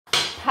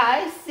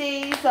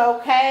Pisces,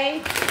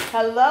 okay?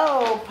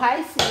 Hello,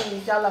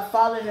 Pisces. Y'all are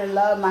falling in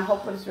love. My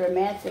hope is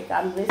romantic.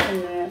 I'm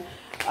listening.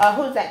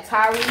 Who's that?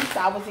 Tyrese.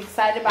 I was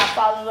excited about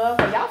falling in love.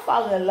 Are y'all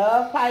falling in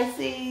love,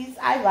 Pisces?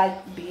 I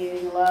like being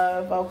in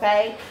love,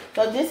 okay?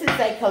 So this is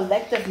a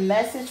collective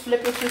message.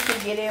 Flip it so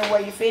you get in where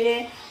you fit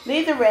in.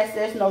 Leave the rest.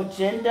 There's no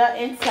gender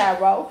in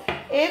tarot.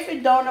 If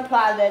it don't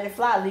apply, let it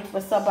fly. Leave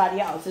for somebody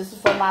else. This is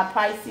for my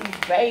Pisces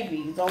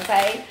babies,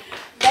 okay?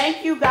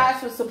 Thank you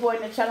guys for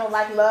supporting the channel.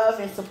 Like,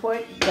 love, and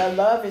support. The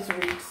love is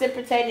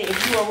reciprocated.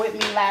 If you were with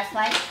me last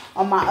night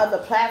on my other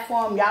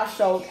platform, y'all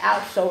showed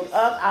out, showed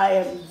up. I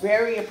am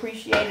very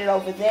appreciated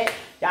over that.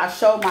 Y'all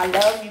showed my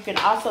love. You can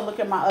also look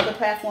at my other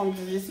platforms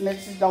if this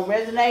message don't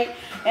resonate.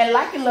 And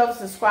like and love,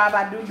 subscribe.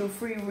 I do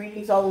free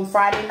readings on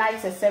Friday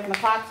nights at 7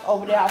 o'clock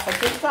over there off of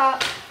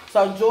TikTok.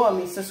 So join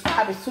me.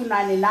 Subscribe. It's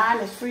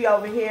 $2.99. It's free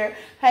over here.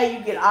 Hey,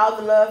 you get all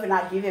the love and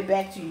I give it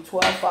back to you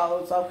 12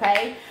 folds,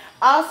 okay?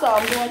 Also,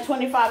 I'm doing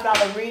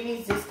 $25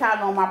 readings, discount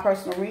on my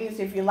personal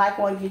readings. If you like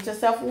one, get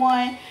yourself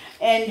one.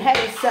 And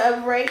hey,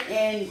 celebrate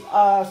and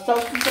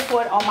social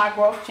support on my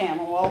growth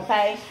channel,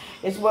 okay?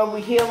 It's where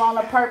we heal on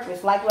a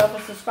purpose. Like, love,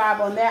 and subscribe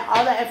on that.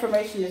 All that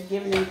information is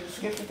given in the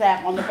description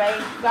tab on the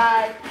page,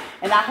 guys.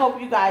 And I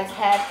hope you guys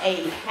have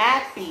a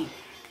happy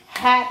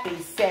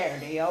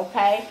Saturday,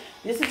 okay?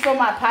 This is for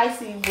my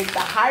Pisces with the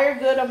higher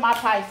good of my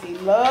Pisces.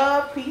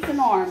 Love, peace, and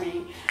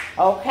harmony,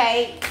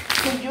 okay?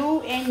 To you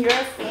and your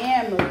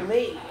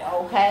family,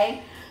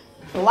 okay?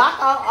 Block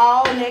out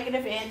all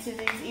negative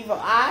entities, evil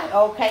eye,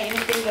 okay?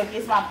 Anything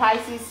against my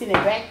Pisces, send it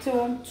back to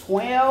them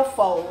 12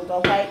 fold,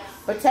 okay?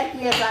 Protect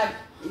me as I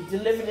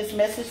deliver this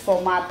message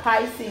for my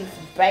Pisces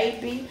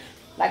baby.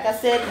 Like I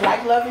said,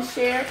 like, love, and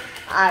share.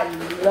 I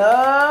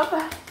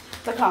love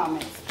the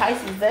comments.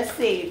 Pisces, let's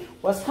see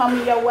what's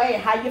coming your way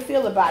and how you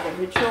feel about it.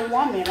 Mature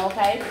woman,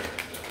 okay?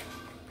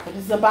 If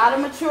it's about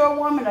a mature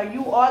woman or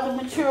you are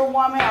the mature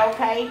woman,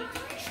 okay?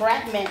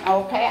 Trapment,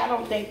 okay? I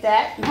don't think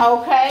that,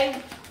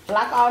 okay?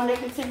 Block all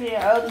negativity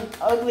and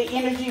ugly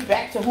energy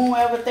back to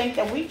whomever think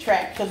that we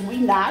trap, because we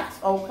not,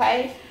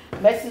 okay?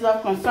 Message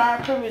of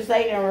concern, privilege,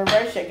 lady in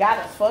reverse, you got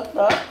us fucked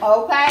up,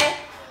 okay?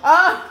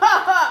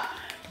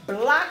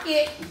 Block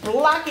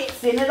it,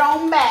 send it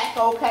on back,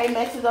 okay?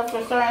 Message of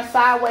concern,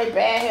 sideways,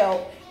 bad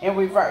health, in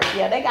reverse.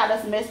 Yeah, they got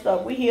us messed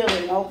up. We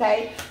healing,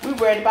 okay? We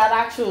worried about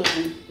our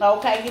children,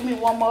 okay? Give me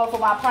one more for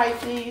my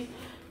Pisces.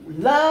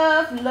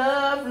 Love,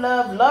 love,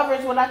 love.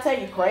 Lovers, what I tell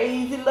you,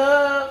 crazy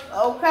love,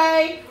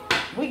 okay?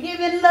 We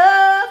giving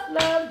love,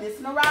 love. This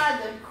in the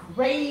rising,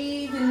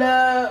 crazy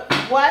love.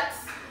 What?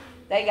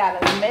 They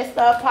got us messed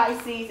up,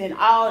 Pisces, in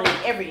all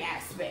and every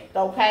aspect,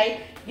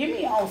 okay? Give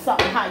me on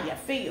something how you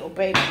feel,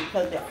 baby,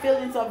 because their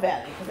feelings are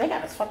valid, because they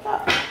got us fucked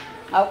up,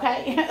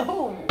 okay?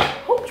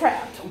 Who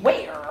trapped?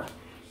 Where?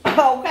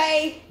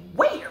 Okay?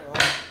 Where?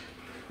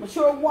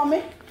 Mature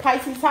woman,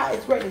 Pisces high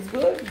is great, is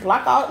good.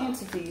 Block all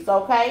entities,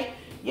 okay?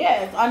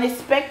 Yes,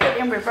 unexpected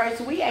in reverse.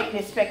 We ain't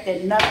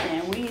expecting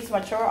nothing. We's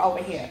mature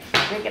over here.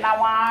 Drinking our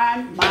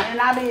wine, minding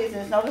our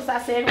business. Notice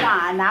I said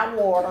wine, not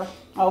water.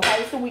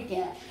 Okay, it's the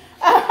weekend.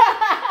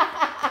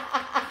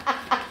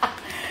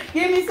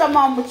 Give me some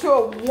more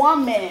mature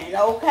woman,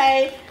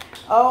 okay?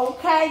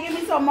 Okay, give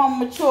me some more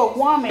mature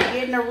woman.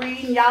 Getting a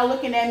reading. Y'all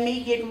looking at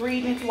me getting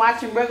readings,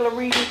 watching regular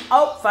readings.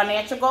 Oh,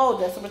 financial goals.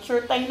 That's a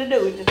mature thing to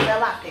do. It just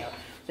fell out there.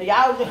 So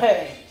y'all just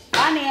heard.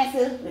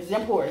 Finances is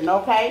important,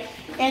 okay?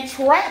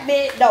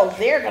 Entrapment, no,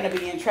 they're going to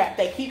be entrapped.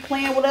 They keep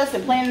playing with us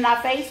and playing in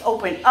our face.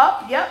 Open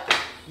up, yep.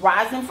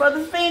 Rising for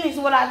the Phoenix,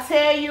 what I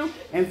tell you.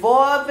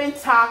 Involving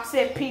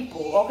toxic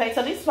people, okay?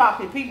 So these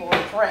toxic people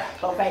are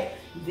trapped, okay?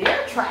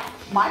 They're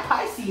trapped. My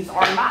Pisces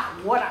are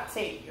not, what I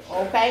tell you,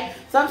 okay?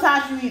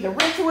 Sometimes you either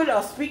rich with it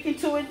or speaking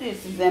to it.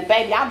 This is, and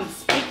baby, I'll be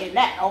speaking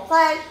that,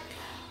 okay?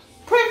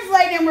 Princess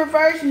lady in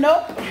reverse,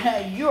 nope.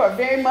 You are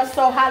very much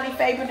so highly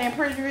favored and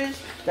privileged.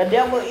 The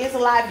devil is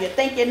alive. You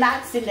think you're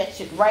not, send that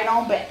shit right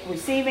on back.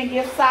 Receiving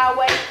gifts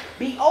sideways.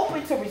 Be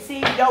open to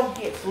receive your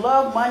gifts.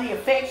 Love, money,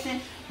 affection.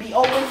 Be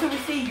open to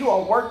receive. You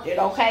are worth it,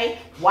 okay?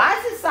 Why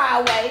is it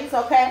sideways,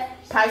 okay?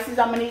 Pisces,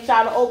 I'm going to need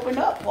y'all to open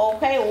up,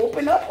 okay?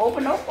 Open up,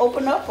 open up,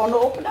 open up. On the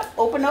open up,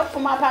 open up for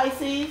my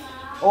Pisces.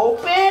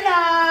 Open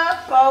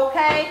up,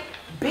 okay?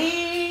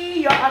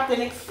 Be your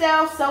authentic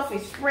self,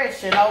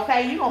 self-expression,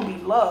 okay? You're going to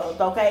be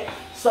loved, okay?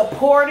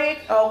 Supported,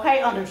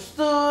 okay?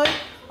 Understood,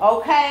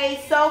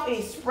 okay?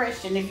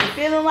 Self-expression. If you're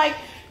feeling like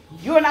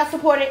you're not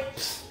supported,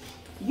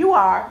 you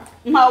are,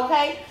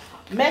 okay?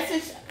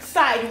 Message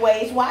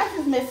sideways. Why is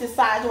this message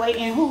sideways?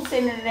 And who's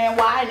sending it and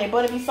why? And it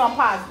better be something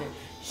positive.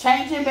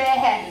 Changing bad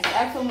habits,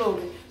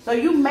 absolutely. So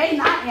you may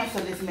not answer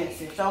this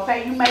message,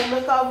 okay? You may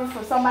look over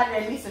for somebody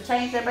that needs to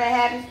change their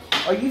bad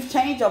habits, or you've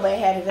changed your bad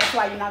habits. That's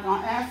why you're not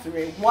going to answer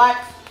it. What?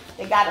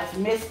 They got us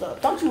messed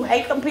up. Don't you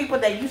hate them people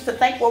that used to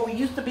think what we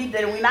used to be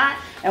that we not,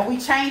 and we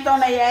changed on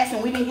their ass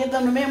and we didn't give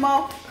them the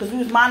memo because we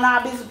was minding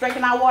our business,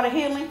 drinking our water,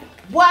 healing?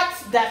 What?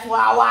 That's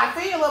how I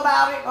feel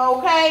about it,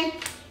 okay?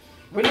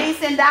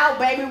 Releasing doubt,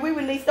 baby. We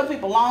released them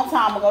people a long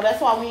time ago. That's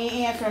why we ain't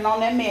answering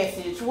on that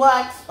message.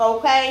 What?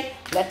 Okay?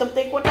 Let them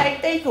think what they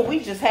think. Cause we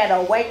just had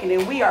an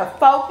awakening. We are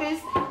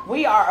focused.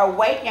 We are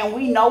awake and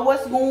we know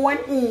what's going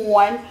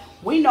on.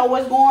 We know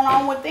what's going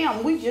on with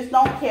them. We just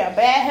don't care.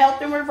 Bad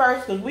health in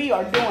reverse because we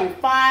are doing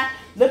fine,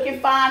 looking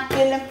fine,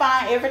 feeling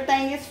fine.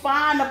 Everything is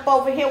fine up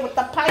over here with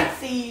the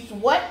Pisces.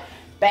 What?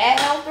 Bad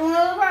health in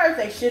reverse.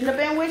 They shouldn't have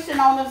been wishing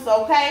on us,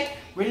 okay?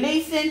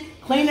 Releasing,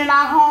 cleaning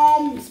our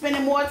home,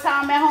 spending more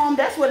time at home.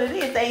 That's what it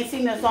is. They ain't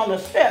seen us on the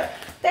strip.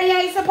 They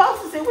ain't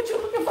supposed to see what you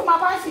looking for my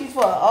Pisces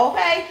for,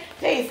 okay?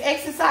 They is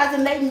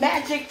exercising their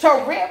magic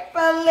terrific,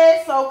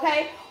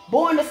 okay?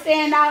 Born to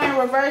stand out in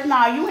reverse.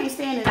 Now, you ain't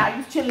standing out.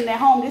 You chilling at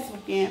home this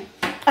weekend,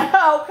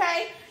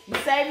 okay? You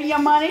saving your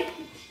money,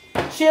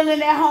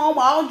 chilling at home.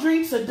 All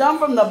drinks are done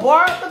from the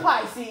bar of the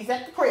Pisces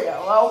at the crib,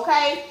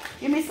 okay?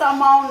 Give me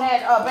some on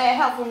that bad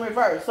health in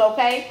reverse,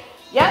 okay?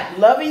 Yep,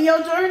 loving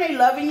your journey,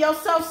 loving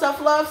yourself,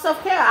 self-love,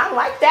 self-care. I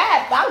like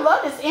that. I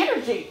love this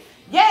energy.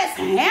 Yes,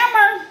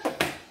 hammer.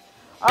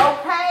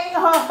 Okay,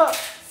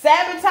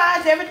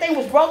 sabotage. Everything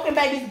was broken,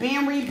 baby. It's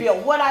being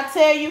rebuilt. What I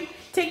tell you,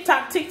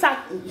 tick-tock, tick-tock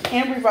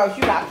in reverse.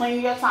 You got plenty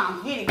of your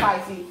time. Get it,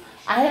 Pisces.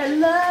 I had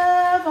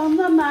love on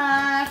the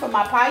mind for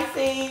my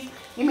Pisces.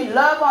 Give me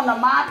love on the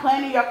mind,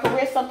 planning your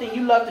career, something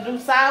you love to do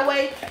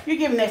sideways. You're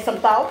giving it some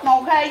thought,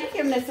 okay?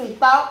 You're giving it some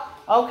thought.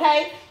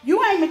 Okay,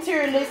 you ain't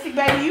materialistic,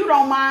 baby. You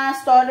don't mind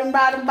starting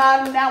bottom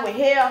now with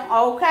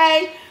hell,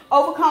 okay?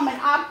 Overcoming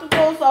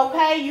obstacles,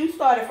 okay? You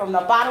started from the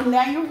bottom,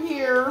 now you're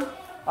here,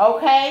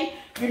 okay?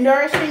 You're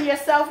nourishing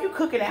yourself. You're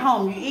cooking at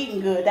home. You're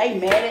eating good. They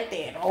mad at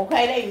that,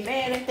 okay? They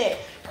mad at that.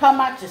 Come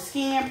out your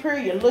skin pure.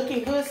 You're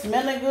looking good,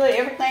 smelling good,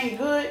 everything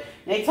good.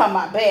 They talking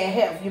about bad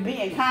health. You're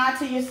being kind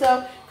to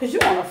yourself because you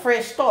want a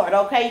fresh start,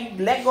 okay?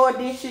 You let go of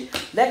this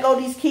shit. Let go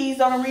of these keys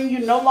on the ring.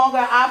 You're no longer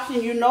an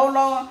option. You no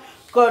longer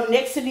go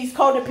next to these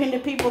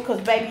codependent people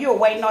because, baby, you're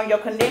waiting on your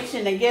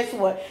connection. And guess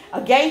what?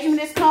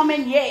 Engagement is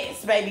coming.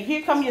 Yes, baby.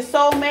 Here come your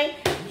soulmate.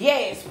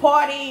 Yes.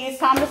 Party. It's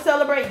time to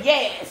celebrate.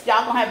 Yes.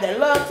 Y'all gonna have that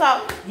love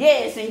talk.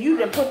 Yes. And you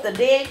done put the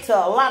dead to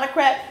a lot of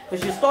crap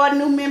because you're starting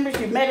new members.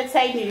 You're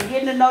meditating. You're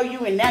getting to know you.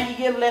 And now you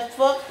give less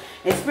fuck.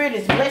 And Spirit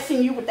is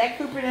blessing you with that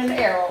Cupid and the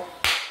arrow.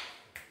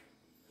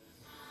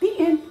 The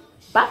end.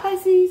 Bye,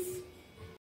 Pisces.